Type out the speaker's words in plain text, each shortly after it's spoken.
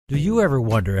Do you ever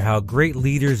wonder how great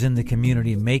leaders in the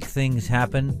community make things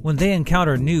happen? When they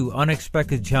encounter new,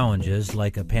 unexpected challenges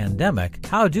like a pandemic,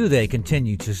 how do they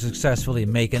continue to successfully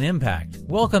make an impact?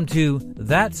 Welcome to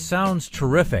That Sounds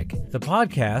Terrific, the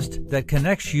podcast that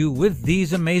connects you with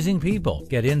these amazing people.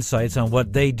 Get insights on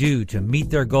what they do to meet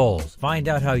their goals, find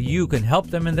out how you can help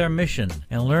them in their mission,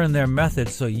 and learn their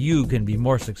methods so you can be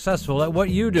more successful at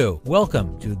what you do.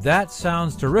 Welcome to That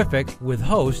Sounds Terrific with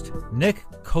host Nick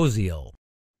Koziel.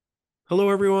 Hello,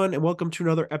 everyone, and welcome to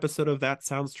another episode of That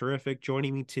Sounds Terrific.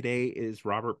 Joining me today is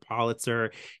Robert Politzer.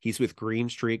 He's with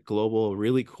GreenStreet Global, a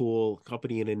really cool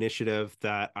company and initiative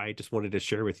that I just wanted to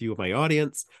share with you and my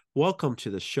audience. Welcome to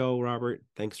the show, Robert.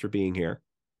 Thanks for being here.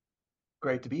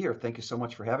 Great to be here. Thank you so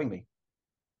much for having me.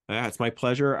 Yeah, it's my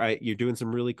pleasure. You're doing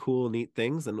some really cool, neat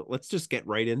things, and let's just get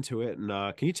right into it. And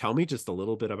can you tell me just a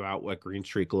little bit about what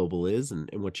GreenStreet Global is and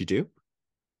what you do?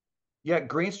 Yeah,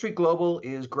 GreenStreet Global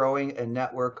is growing a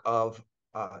network of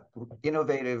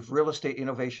innovative real estate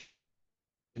innovation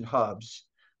hubs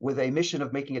with a mission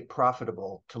of making it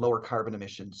profitable to lower carbon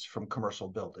emissions from commercial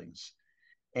buildings.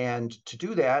 And to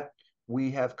do that,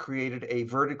 we have created a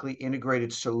vertically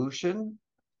integrated solution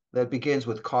that begins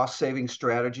with cost-saving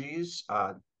strategies.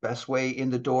 Best way in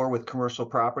the door with commercial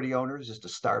property owners is to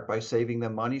start by saving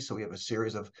them money. So we have a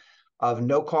series of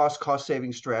no-cost,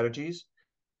 cost-saving strategies.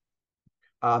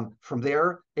 From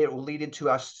there, it will lead into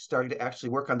us starting to actually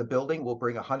work on the building. We'll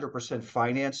bring 100%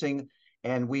 financing,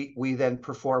 and we then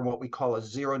perform what we call a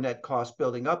zero net cost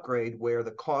building upgrade, where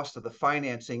the cost of the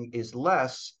financing is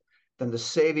less than the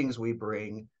savings we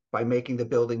bring by making the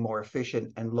building more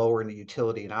efficient and lowering the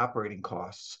utility and operating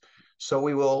costs. So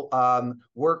we will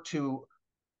work to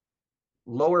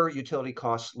lower utility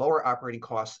costs, lower operating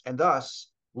costs, and thus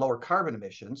lower carbon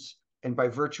emissions. And by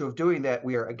virtue of doing that,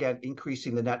 we are, again,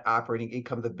 increasing the net operating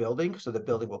income of the building, so the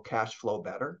building will cash flow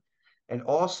better. And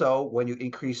also, when you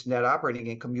increase net operating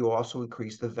income, you also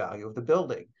increase the value of the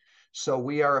building. So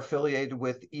we are affiliated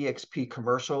with eXp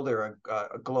Commercial. They're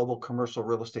a global commercial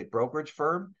real estate brokerage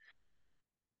firm.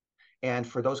 And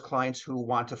for those clients who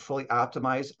want to fully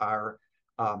optimize our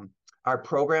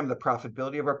program, the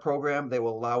profitability of our program, they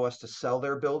will allow us to sell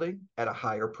their building at a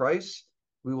higher price.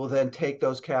 We will then take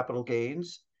those capital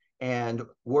gains and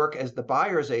work as the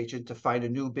buyer's agent to find a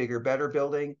new, bigger, better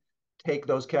building, take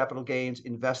those capital gains,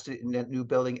 invest it in that new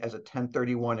building as a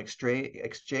 1031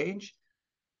 exchange.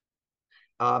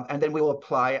 And then we will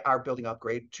apply our building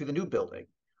upgrade to the new building.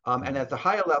 And at the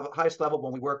highest level,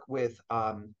 when we work with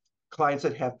clients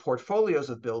that have portfolios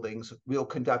of buildings, we'll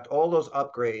conduct all those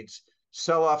upgrades,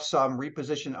 sell off some,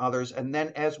 reposition others. And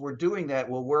then as we're doing that,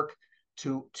 we'll work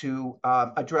to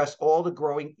address all the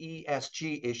growing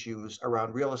ESG issues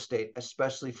around real estate,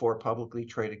 especially for publicly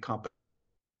traded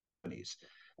companies.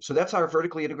 So that's our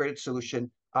vertically integrated solution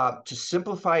to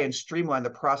simplify and streamline the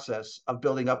process of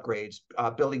building upgrades,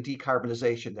 building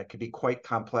decarbonization that can be quite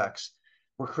complex.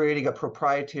 We're creating a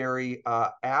proprietary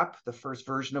app, the first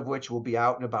version of which will be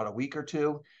out in about a week or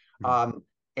two.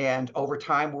 And over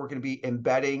time, we're going to be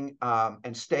embedding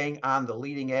and staying on the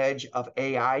leading edge of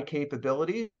AI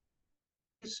capabilities.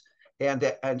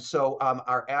 And so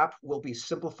our app will be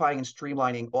simplifying and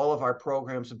streamlining all of our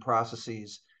programs and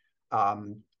processes.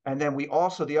 And then we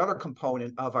also, the other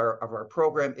component of our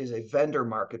program is a vendor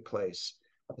marketplace.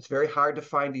 It's very hard to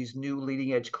find these new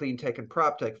leading edge clean tech and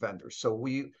prop tech vendors. So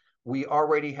we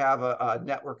already have a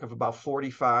network of about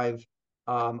 45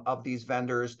 of these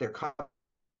vendors. They're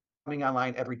coming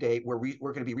online every day. We're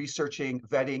going to be researching,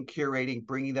 vetting, curating,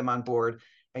 bringing them on board,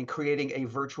 and creating a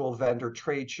virtual vendor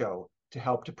trade show to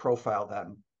help to profile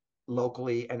them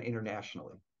locally and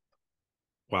internationally.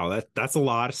 Wow, that's a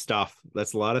lot of stuff.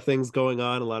 That's a lot of things going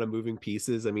on, a lot of moving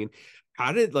pieces. I mean,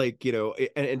 how did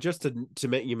and just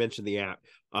to you mentioned the app,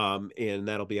 and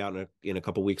that'll be out in a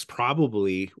couple of weeks,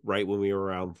 probably right when we were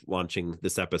around launching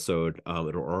this episode.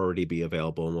 It'll already be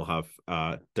available, and we'll have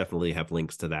definitely have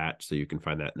links to that, so you can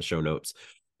find that in the show notes.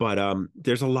 But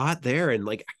there's a lot there,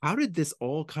 and how did this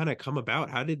all kind of come about?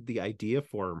 How did the idea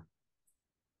form?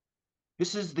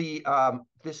 This is the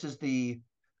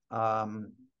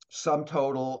sum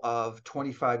total of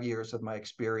 25 years of my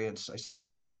experience. I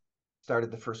started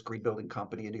the first green building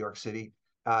company in New York City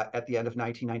at the end of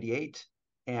 1998,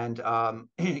 and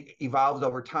evolved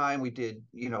over time. We did,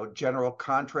 general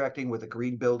contracting with a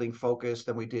green building focus.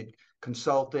 Then we did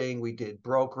consulting, we did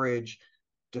brokerage,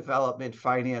 development,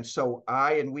 finance. So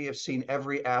we have seen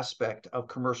every aspect of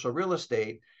commercial real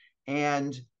estate,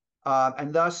 and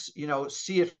thus,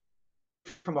 see it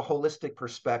from a holistic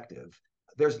perspective.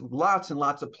 There's lots and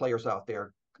lots of players out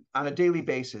there on a daily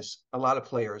basis, a lot of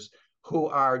players who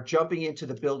are jumping into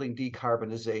the building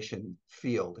decarbonization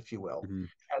field, if you will. Mm-hmm.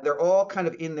 they're all kind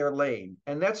of in their lane,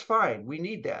 and that's fine. We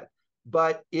need that,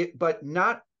 but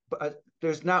not.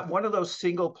 There's not one of those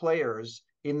single players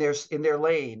in their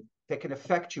lane that can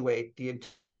effectuate the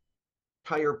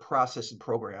entire process and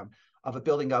program of a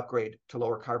building upgrade to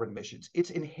lower carbon emissions.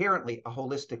 It's inherently a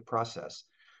holistic process.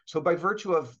 So by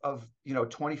virtue of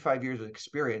 25 years of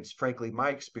experience, frankly, my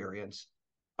experience,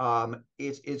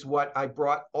 is what I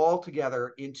brought all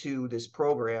together into this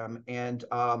program and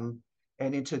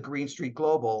into GreenStreet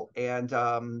Global. And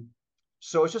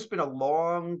so it's just been a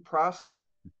long process,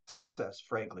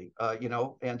 frankly,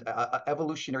 and a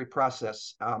evolutionary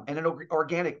process, and an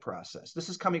organic process. This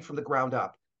is coming from the ground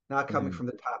up, not coming from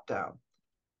the top down.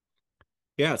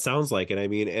 Yeah, it sounds like it. I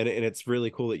mean, and it's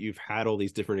really cool that you've had all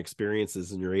these different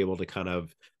experiences and you're able to kind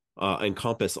of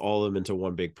encompass all of them into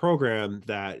one big program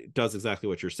that does exactly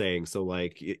what you're saying. So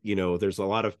like, there's a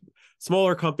lot of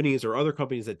smaller companies or other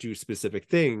companies that do specific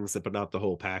things, but not the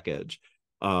whole package.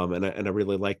 And I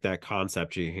really like that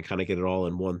concept. You can kind of get it all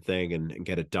in one thing and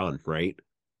get it done, right?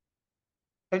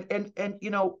 And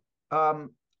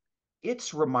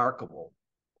it's remarkable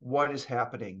what is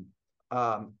happening,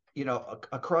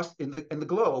 across in the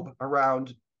globe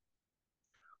around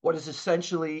what is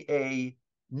essentially a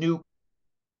new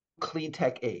clean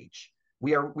tech age.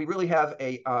 We really have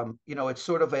it's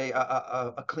sort of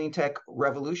a clean tech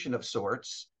revolution of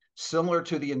sorts, similar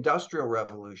to the industrial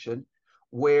revolution,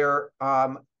 where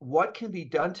what can be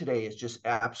done today is just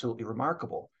absolutely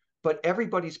remarkable. But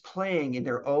everybody's playing in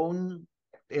their own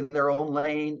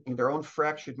lane, in their own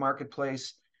fractured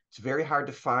marketplace. It's very hard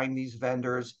to find these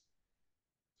vendors.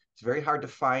 It's very hard to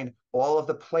find all of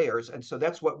the players, and so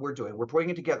that's what we're doing. We're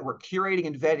bringing together, we're curating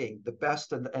and vetting the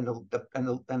best and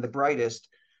the brightest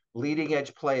leading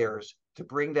edge players to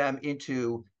bring them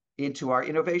into our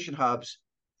innovation hubs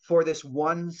for this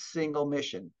one single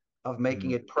mission of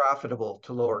making it profitable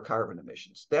to lower carbon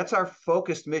emissions. That's our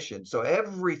focused mission. So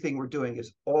everything we're doing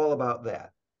is all about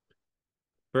that.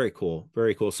 Very cool.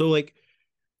 Very cool. So like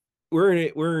we're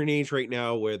in an age right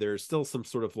now where there's still some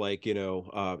sort of like,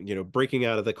 breaking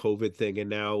out of the COVID thing, and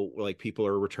now like people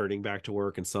are returning back to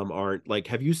work and some aren't. Like,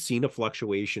 have you seen a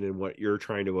fluctuation in what you're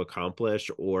trying to accomplish,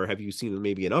 or have you seen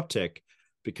maybe an uptick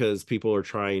because people are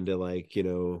trying to like,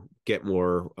 get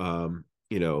more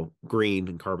green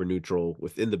and carbon neutral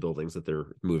within the buildings that they're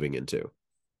moving into?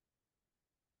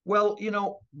 Well,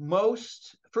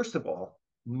 first of all,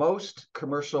 most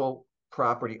commercial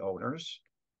property owners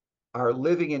are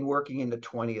living and working in the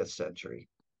 20th century,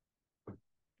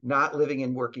 not living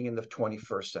and working in the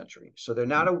 21st century. So they're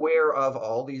not aware of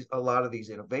a lot of these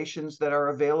innovations that are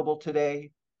available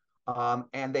today.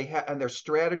 And their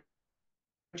strategies,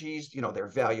 their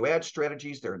value add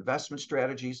strategies, their investment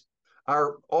strategies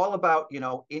are all about,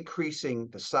 increasing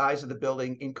the size of the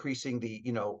building, increasing the,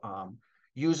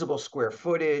 usable square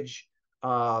footage,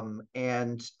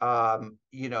 and,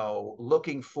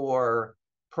 looking for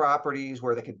properties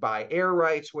where they could buy air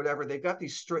rights, whatever. They've got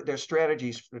their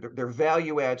strategies, their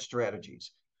value add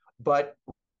strategies, but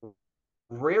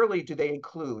rarely do they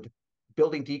include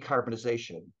building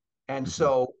decarbonization. And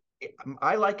so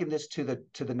I liken this to the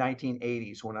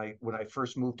 1980s when I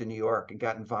first moved to New York and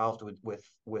got involved with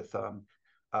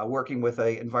working with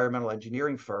a environmental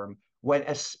engineering firm when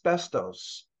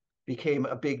asbestos became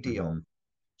a big deal.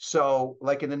 So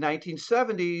like in the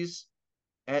 1970s,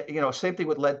 same thing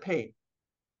with lead paint.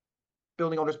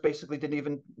 Building owners basically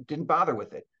didn't bother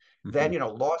with it. Then,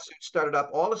 lawsuits started up.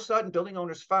 All of a sudden, building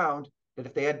owners found that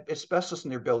if they had asbestos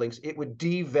in their buildings, it would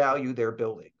devalue their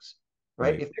buildings,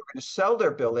 right? If they were going to sell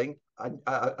their building,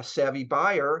 a savvy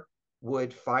buyer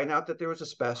would find out that there was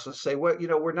asbestos, say, well,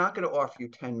 we're not going to offer you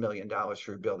 $10 million for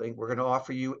your building. We're going to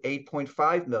offer you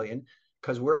 8.5 million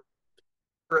because we're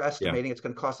estimating it's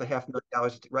going to cost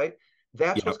 $500,000, right?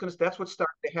 That's what's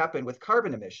starting to happen with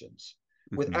carbon emissions.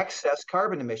 With excess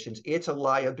carbon emissions, it's a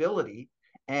liability.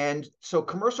 And so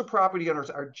commercial property owners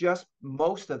are just,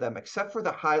 most of them, except for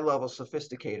the high level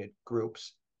sophisticated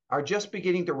groups, are just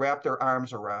beginning to wrap their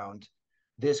arms around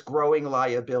this growing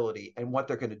liability and what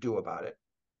they're going to do about it.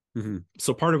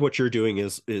 So part of what you're doing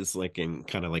is like, in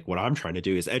kind of like what I'm trying to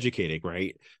do is educating,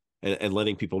 right? And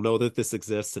letting people know that this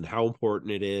exists and how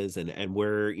important it is, and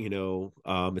where,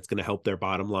 it's going to help their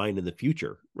bottom line in the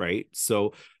future, right?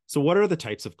 So what are the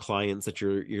types of clients that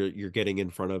you're getting in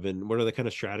front of, and what are the kind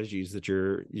of strategies that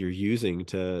you're using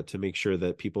to make sure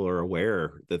that people are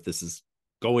aware that this is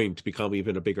going to become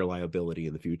even a bigger liability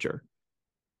in the future?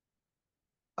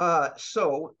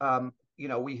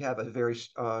 We have a very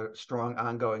strong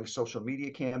ongoing social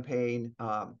media campaign.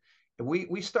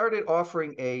 We started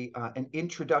offering an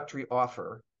introductory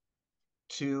offer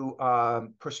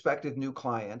to prospective new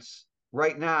clients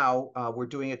right now we're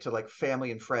doing it to like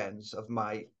family and friends of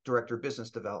my director of business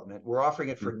development. We're offering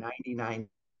it for $99,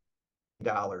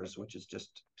 which is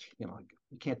just, you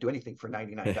can't do anything for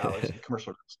 $99 in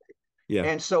commercial real estate.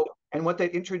 Yeah. And what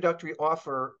that introductory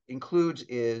offer includes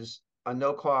is a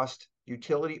no-cost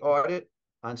utility audit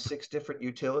on 6 different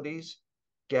utilities: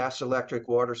 gas, electric,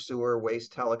 water, sewer,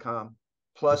 waste, telecom,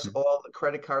 plus Mhm. all the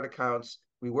credit card accounts.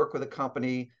 We work with a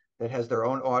company that has their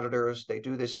own auditors. They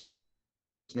do this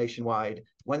nationwide.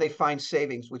 When they find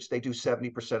savings, which they do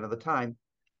 70% of the time,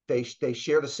 they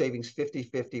share the savings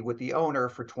 50-50 with the owner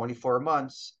for 24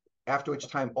 months, after which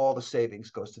time all the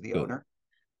savings goes to the Good. owner.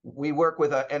 We work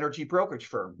with an energy brokerage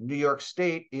firm. New York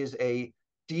State is a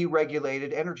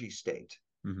deregulated energy state.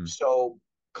 Mhm. So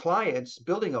clients,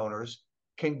 building owners,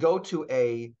 can go to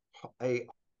a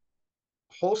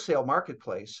wholesale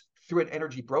marketplace through an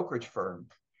energy brokerage firm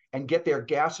and get their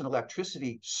gas and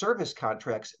electricity service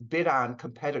contracts bid on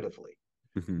competitively.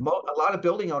 Mhm. A lot of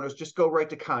building owners just go right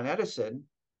to Con Edison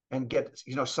and get,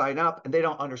 sign up, and they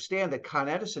don't understand that Con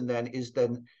Edison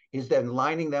then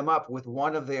lining them up with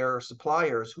one of their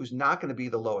suppliers who's not going to be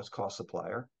the lowest cost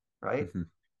supplier, right? Mhm.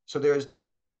 So there's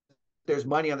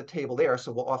money on the table there,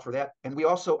 so we'll offer that. And we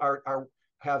also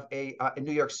have in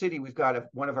New York City, we've got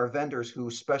one of our vendors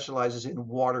who specializes in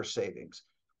water savings.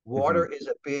 Water Mhm. is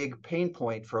a big pain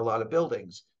point for a lot of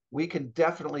buildings. We can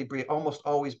definitely almost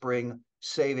always bring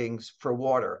savings for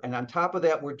water. And on top of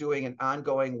that, we're doing an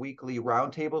ongoing weekly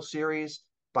roundtable series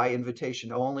by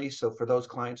invitation only. So for those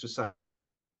clients who sign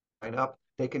up,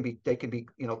 they can be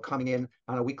coming in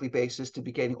on a weekly basis to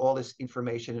be getting all this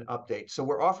information and updates. So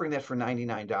we're offering that for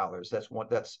 $99. That's one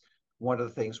of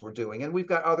the things we're doing, and we've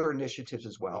got other initiatives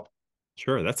as well.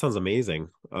 Sure, that sounds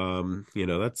amazing.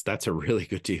 That's a really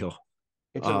good deal.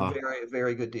 It's a Uh, very,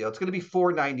 very good deal. It's going to be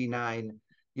 $4.99,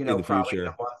 in the probably in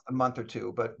future. a month or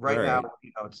two. But All right now,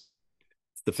 right.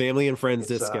 It's the family and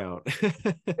friends it's discount.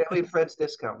 family and friends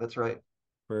discount. That's right.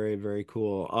 Very, very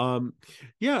cool.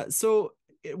 Yeah, so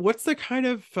what's the kind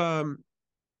of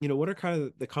what are kind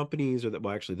of the companies or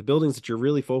well, actually the buildings that you're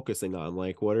really focusing on?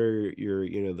 Like what are your,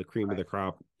 the cream of Right. the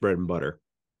crop bread and butter?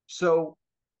 So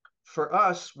for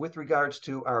us, with regards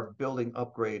to our building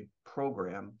upgrade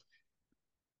program,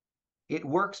 it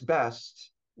works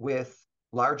best with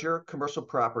larger commercial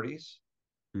properties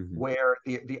Hmm. where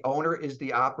the owner is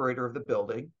the operator of the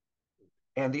building,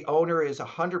 and the owner is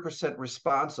 100%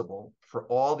 responsible for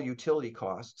all the utility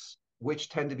costs, which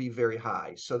tend to be very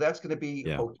high. So that's going to be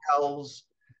Yeah. hotels,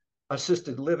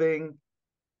 assisted living,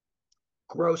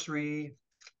 grocery,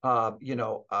 uh, you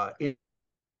know, uh,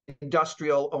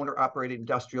 industrial, owner operated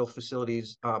industrial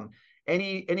facilities,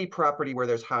 any property where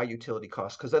there's high utility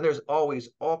costs, because then there's always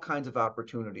all kinds of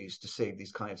opportunities to save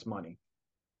these clients money.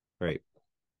 Right.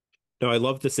 No, I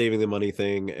love the saving the money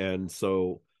thing. And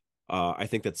so I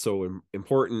think that's so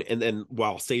important. And then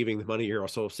while saving the money, you're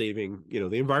also saving,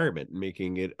 the environment and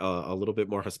making it a little bit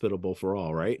more hospitable for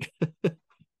all, right?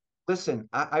 Listen,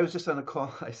 I was just on a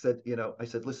call. I said,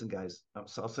 listen, guys,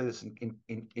 so I'll say this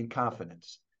in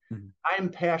confidence. Mhm. I am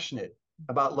passionate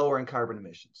about lowering carbon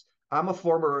emissions. I'm a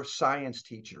former science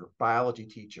teacher, biology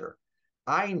teacher.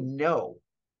 I know,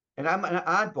 and I'm an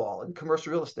oddball in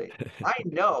commercial real estate. I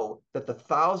know that the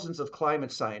thousands of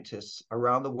climate scientists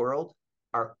around the world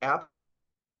are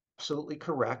absolutely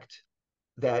correct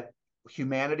that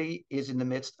humanity is in the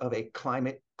midst of a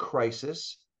climate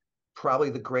crisis, probably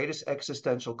the greatest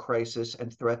existential crisis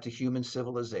and threat to human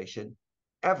civilization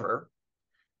ever.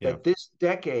 Yeah. That this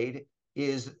decade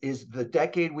is the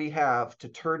decade we have to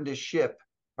turn this ship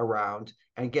around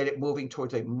and get it moving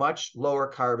towards a much lower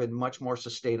carbon, much more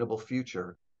sustainable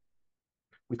future.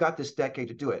 We've got this decade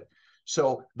to do it.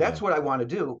 So Yeah. that's what I want to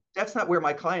do. That's not where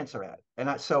my clients are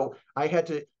at. So I had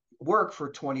to work for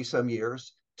 20 some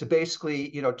years to basically,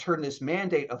 turn this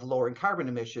mandate of lowering carbon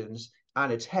emissions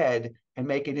on its head and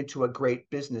make it into a great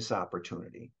business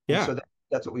opportunity. And Yeah. so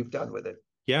that's what we've done with it.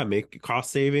 Yeah, make cost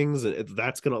savings.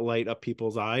 That's going to light up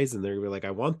people's eyes and they're gonna be like,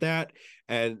 I want that.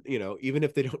 And, even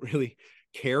if they don't really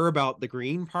care about the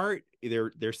green part,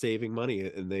 they're saving money.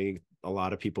 And a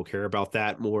lot of people care about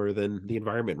that more than the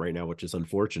environment right now, which is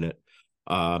unfortunate.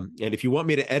 And if you want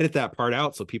me to edit that part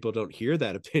out so people don't hear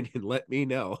that opinion, let me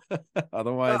know. No,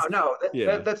 Otherwise, no,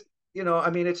 yeah. that's, I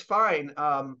mean, it's fine.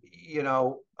 I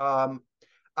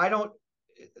don't,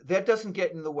 that doesn't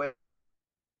get in the way.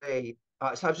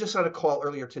 So I was just on a call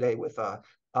earlier today with a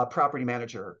property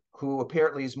manager who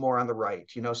apparently is more on the right.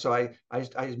 So I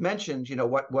mentioned,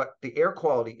 what the air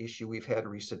quality issue we've had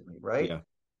recently, right? Yeah.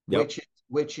 Yep.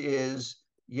 Which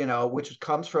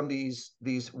comes from these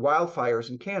wildfires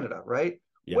in Canada, right?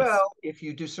 Yes. Well, if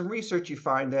you do some research, you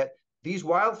find that these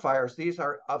wildfires, these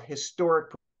are of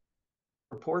historic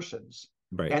proportions,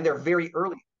 Right. and they're very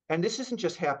early. And this isn't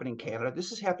just happening in Canada,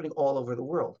 this is happening all over the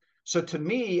world. So to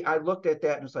me, I looked at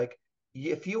that and it's like,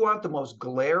 if you want the most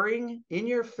glaring, in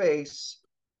your face,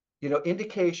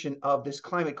 indication of this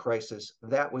climate crisis,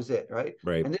 that was it, right?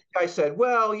 Right. And this guy said,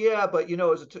 well, yeah, but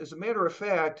as a matter of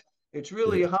fact, it's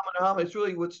really hum and hum. It's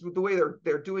really what's the way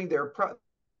they're doing their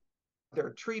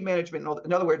tree management and all that.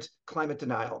 In other words, climate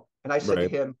denial. And Right.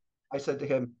 I said to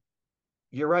him,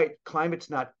 you're right. Climate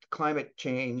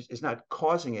change is not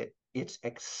causing it. It's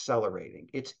accelerating.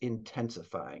 It's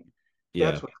intensifying.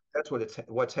 Yeah.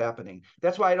 What's happening.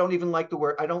 That's why I don't even like the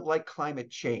word. I don't like climate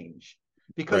change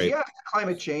because Right. yeah,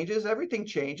 climate changes. Everything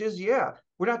changes. Yeah,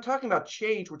 we're not talking about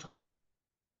change. We're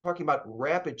talking about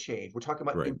rapid change. We're talking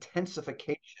about Right.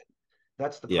 intensification.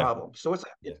 That's the Yeah. problem. So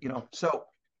Yeah.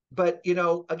 but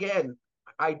again,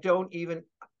 I don't even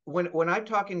when I'm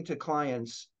talking to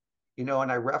clients, and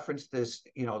I reference this,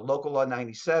 local law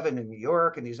 97 in New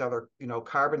York and these other,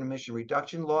 carbon emission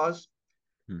reduction laws.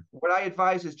 Hmm. What I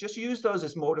advise is just use those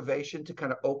as motivation to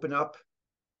kind of open up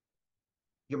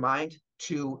your mind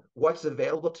to what's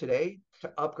available today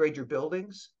to upgrade your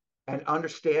buildings and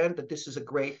understand that this is a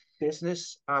great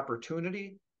business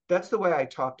opportunity. That's the way I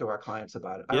talk to our clients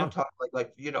about it. I Yeah. don't talk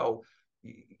like you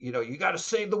got to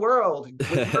save the world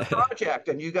with your project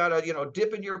and you got to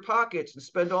dip in your pockets and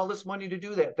spend all this money to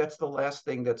do that. That's the last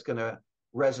thing that's going to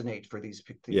resonate for these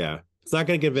people. Yeah. It's not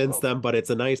going to convince So them, but it's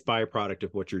a nice byproduct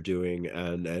of what you're doing,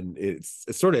 and it's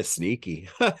sort of sneaky.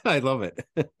 I love it.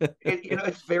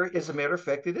 it's very, as a matter of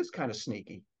fact, it is kind of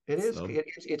sneaky. So,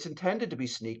 It's intended to be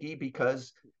sneaky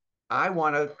because I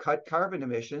want to cut carbon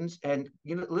emissions. And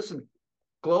listen,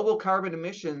 global carbon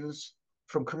emissions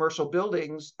from commercial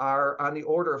buildings are on the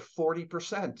order of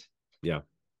 40%. yeah.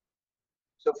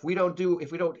 So if we don't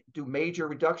do major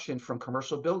reduction from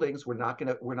commercial buildings, we're not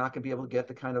gonna be able to get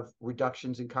the kind of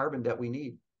reductions in carbon that we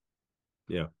need.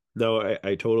 Yeah. No,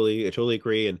 I totally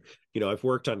agree. And I've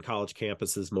worked on college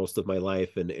campuses most of my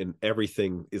life, and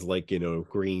everything is like,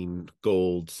 green,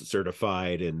 gold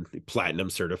certified and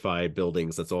platinum certified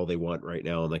buildings. That's all they want right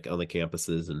now on the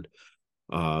campuses. And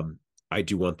I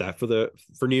do want that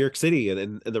for New York City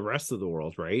and the rest of the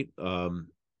world, right?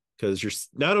 Because you're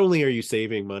not only are you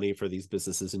saving money for these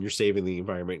businesses and you're saving the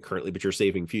environment currently, but you're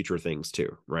saving future things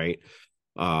too, right?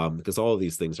 Because all of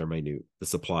these things are minute, the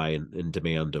supply and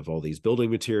demand of all these building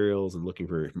materials and looking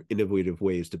for innovative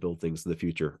ways to build things in the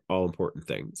future, all important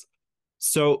things.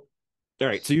 So, all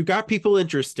right, so you got people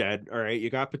interested, all right, you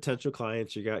got potential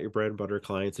clients, you got your bread and butter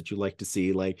clients that you like to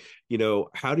see. Like,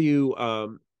 how do you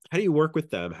work with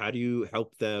them? How do you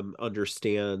help them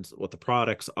understand what the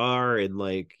products are and,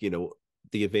 like,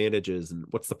 the advantages, and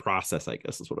what's the process, I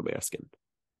guess is what I'm asking.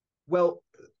 Well,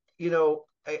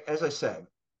 as I said,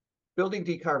 building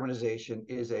decarbonization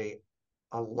is a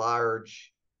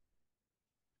large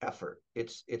effort.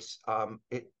 It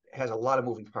has a lot of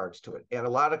moving parts to it, and a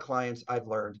lot of clients I've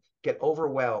learned get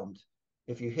overwhelmed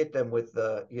if you hit them with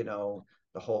the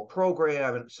whole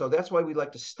program. And so that's why we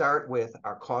like to start with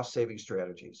our cost saving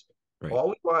strategies. Right. All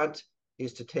we want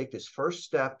is to take this first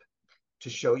step to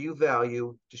show you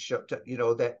value, to show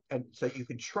that, and so you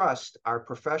can trust our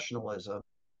professionalism,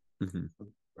 Mm-hmm.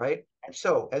 right? And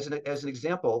so, as an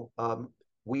example,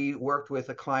 we worked with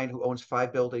a client who owns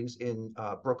 5 buildings in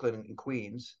Brooklyn and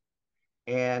Queens,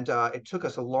 and it took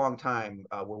us a long time.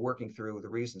 We're working through the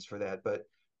reasons for that, but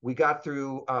we got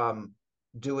through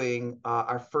doing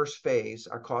our first phase,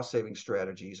 our cost saving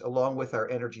strategies, along with our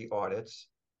energy audits.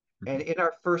 And Mm-hmm. in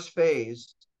our first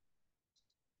phase,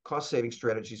 cost saving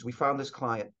strategies, we found this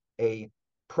client a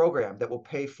program that will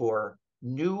pay for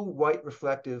new white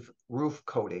reflective roof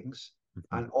coatings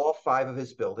Mm-hmm. on all 5 of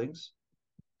his buildings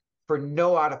for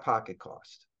no out-of-pocket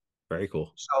cost. Very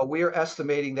cool. So we're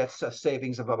estimating that's a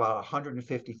savings of about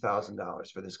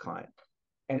 $150,000 for this client.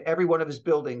 And every one of his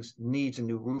buildings needs a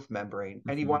new roof membrane,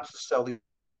 and he Mm-hmm. wants to sell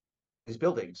these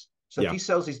buildings. So if Yeah. he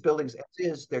sells these buildings as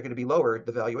is, they're going to be lowered.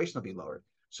 The valuation will be lowered.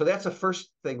 So that's the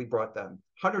first thing we brought them,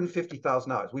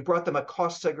 $150,000. We brought them a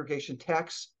cost segregation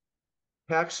tax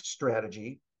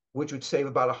strategy, which would save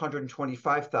about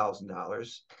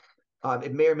 $125,000.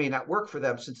 It may or may not work for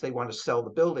them since they want to sell the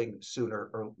building sooner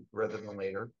or rather than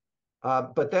later.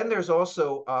 But then there's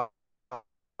also a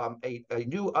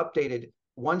new updated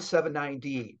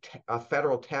 179D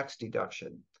federal tax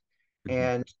deduction, Mm-hmm.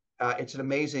 and it's an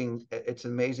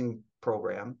amazing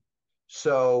program.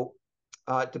 So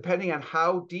depending on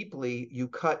how deeply you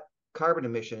cut carbon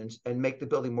emissions and make the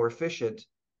building more efficient,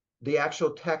 the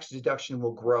actual tax deduction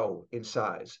will grow in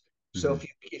size. So Mm-hmm.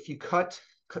 if you cut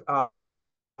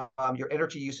your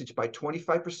energy usage by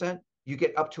 25%, you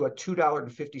get up to a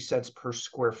 $2.50 per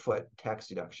square foot tax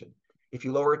deduction. If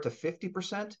you lower it to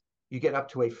 50%, you get up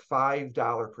to a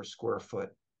 $5 per square foot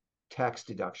tax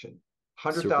deduction.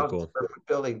 Super 100,000 cool. square foot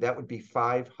building, that would be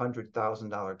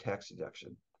 $500,000 tax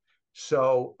deduction.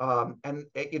 So,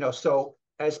 so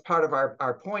as part of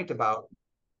our point about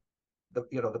the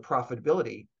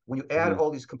profitability, when you add all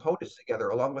these components together,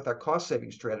 along with our cost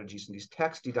saving strategies and these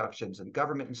tax deductions and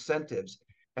government incentives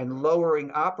and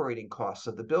lowering operating costs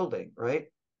of the building, right?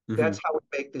 Mm-hmm. That's how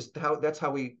we make this. That's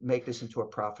how we make this into a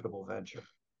profitable venture.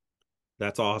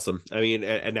 That's awesome. I mean,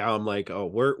 and now I'm like, oh,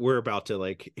 we're about to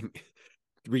like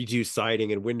redo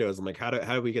siding and windows. I'm like, how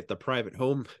do we get the private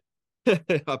home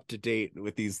up to date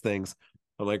with these things?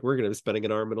 I'm like, we're gonna be spending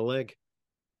an arm and a leg.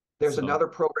 There's So another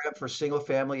program for single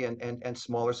family and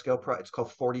smaller scale. It's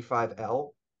called 45L.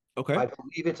 okay, I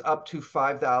believe it's up to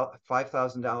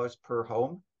 $5,000 per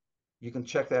home. You can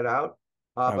check that out.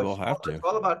 I But will have it's to.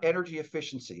 all about energy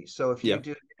efficiency. So if you Yeah.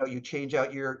 do, you change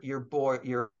out your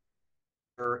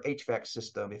HVAC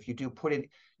system. If you do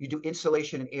you do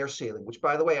insulation and air sealing, which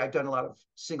by the way, I've done a lot of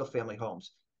single family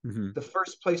homes. Mm-hmm. The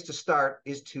first place to start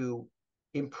is to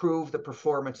improve the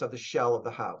performance of the shell of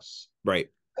the house. Right.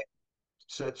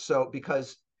 So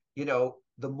because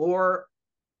the more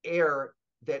air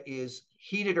that is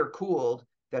heated or cooled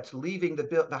that's leaving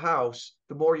the house,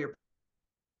 the more you're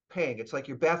paying. It's like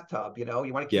your bathtub, you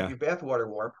want to keep Yeah. your bath water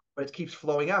warm, but it keeps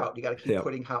flowing out. You got to keep Yeah.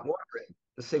 putting hot water in.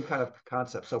 The same kind of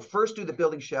concept. So first do the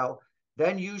building shell.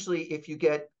 Then usually if you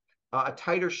get a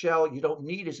tighter shell, you don't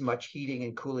need as much heating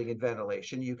and cooling and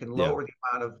ventilation. You can Yeah. lower the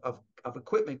amount of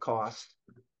equipment cost.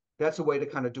 That's a way to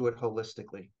kind of do it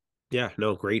holistically. Yeah.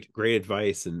 No, great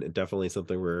advice, and definitely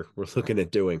something we're looking at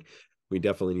doing. We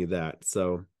definitely need that.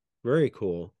 So very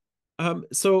cool.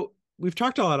 So we've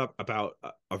talked a lot about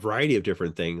a variety of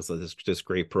different things. So this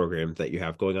great program that you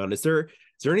have going on. Is there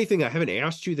anything I haven't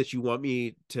asked you that you want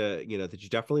me to, that you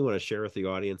definitely want to share with the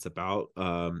audience about,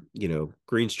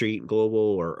 GreenStreet Global,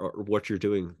 or what you're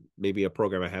doing? Maybe a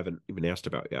program I haven't even asked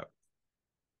about yet.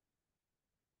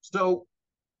 So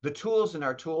the tools in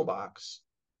our toolbox,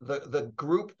 the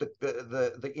group,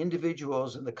 the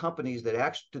individuals and the companies that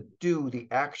actually do the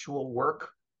actual work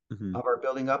Hmm. of our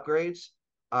building upgrades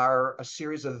are a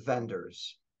series of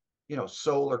vendors,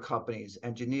 solar companies,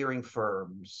 engineering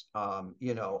firms, a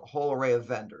whole array of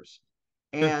vendors.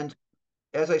 Sure. And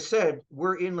as I said,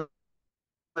 we're in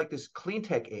like this clean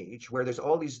tech age where there's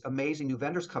all these amazing new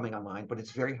vendors coming online, but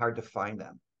it's very hard to find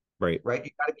them. Right. Right?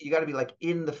 You got to be like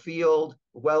in the field,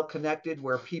 well connected,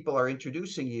 where people are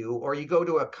introducing you, or you go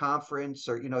to a conference,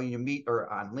 or you meet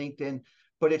or on LinkedIn.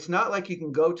 But it's not like you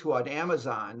can go to an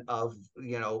Amazon of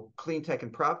clean tech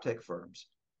and prop tech firms.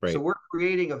 So Right. we're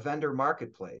creating a vendor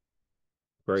marketplace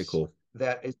Very cool.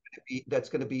 that's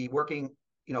going to be working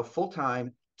full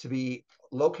time to be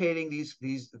locating these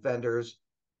vendors,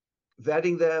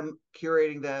 vetting them,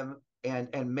 curating them,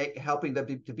 and helping them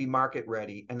to be market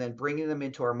ready, and then bringing them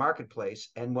into our marketplace.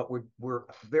 And what we're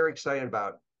very excited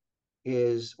about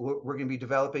is we're going to be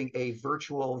developing a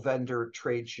virtual vendor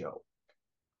trade show.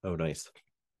 Oh, nice.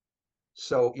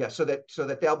 So yeah, so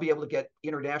that they'll be able to get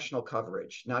international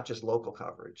coverage, not just local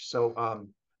coverage. So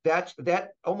that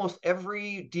almost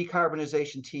every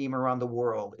decarbonization team around the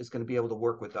world is going to be able to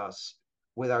work with us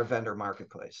with our vendor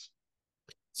marketplace.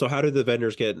 So how do the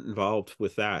vendors get involved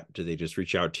with that? Do they just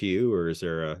reach out to you, or is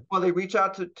there a? Well, they reach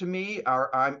out to me,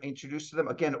 or I'm introduced to them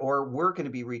again, or we're going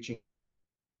to be reaching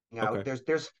out. Okay.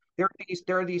 There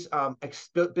are these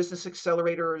business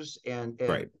accelerators and and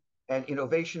Right. and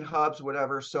innovation hubs,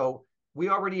 whatever. So we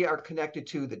already are connected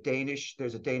to the Danish.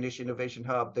 There's a Danish innovation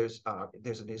hub. There's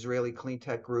an Israeli clean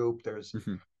tech group. There's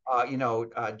Hmm.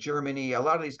 Germany. A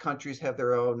lot of these countries have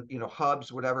their own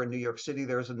hubs, whatever. In New York City,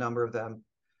 there's a number of them.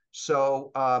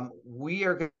 So we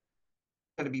are going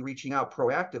to be reaching out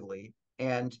proactively,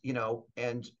 and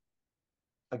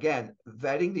again,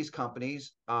 vetting these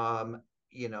companies,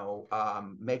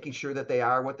 making sure that they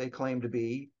are what they claim to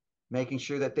be, making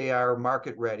sure that they are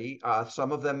market ready.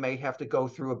 Some of them may have to go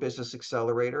through a business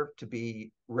accelerator to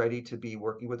be ready to be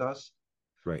working with us.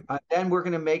 Right. Then we're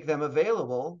going to make them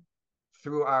available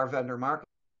through our vendor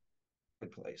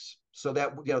marketplace. So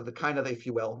that, the kind of, if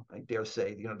you will, I dare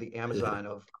say, the Amazon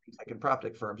of tech and prop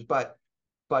tech firms. But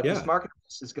this Yeah.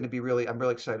 marketplace is going to be I'm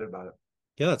really excited about it.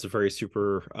 Yeah, that's a very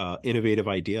super innovative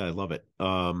idea. I love it.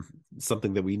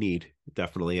 Something that we need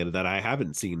definitely, and that I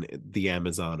haven't seen the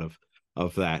Amazon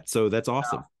of that. So that's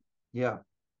awesome. Yeah.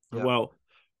 Yeah. Well,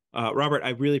 Robert,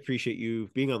 I really appreciate you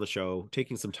being on the show,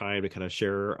 taking some time to kind of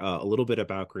share a little bit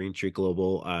about GreenStreet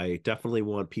Global. I definitely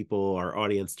want people, our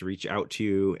audience, to reach out to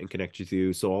you and connect with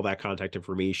you. So all that contact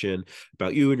information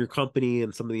about you and your company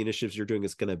and some of the initiatives you're doing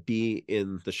is going to be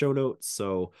in the show notes.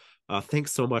 So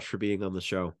thanks so much for being on the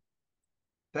show.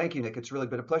 Thank you, Nick. It's really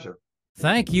been a pleasure.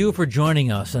 Thank you for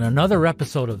joining us in another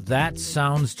episode of That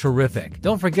Sounds Terrific.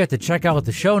 Don't forget to check out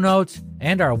the show notes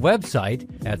and our website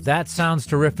at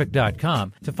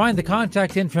thatsoundsterrific.com to find the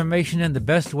contact information and the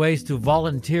best ways to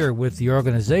volunteer with the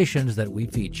organizations that we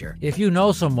feature. If you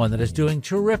know someone that is doing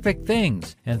terrific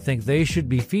things and think they should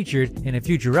be featured in a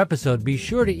future episode, be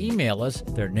sure to email us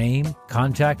their name,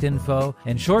 contact info,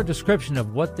 and short description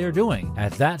of what they're doing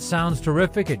at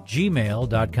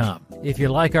thatsoundsterrific@gmail.com. If you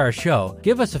like our show,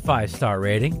 give us a 5-star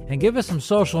rating and give us some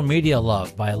social media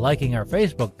love by liking our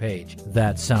Facebook page,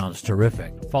 That Sounds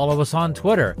Terrific. Follow us on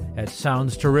Twitter at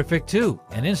Sounds Terrific 2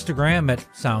 and Instagram at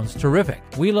Sounds Terrific.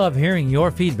 We love hearing your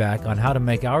feedback on how to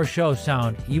make our show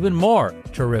sound even more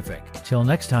terrific. Till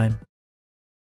next time.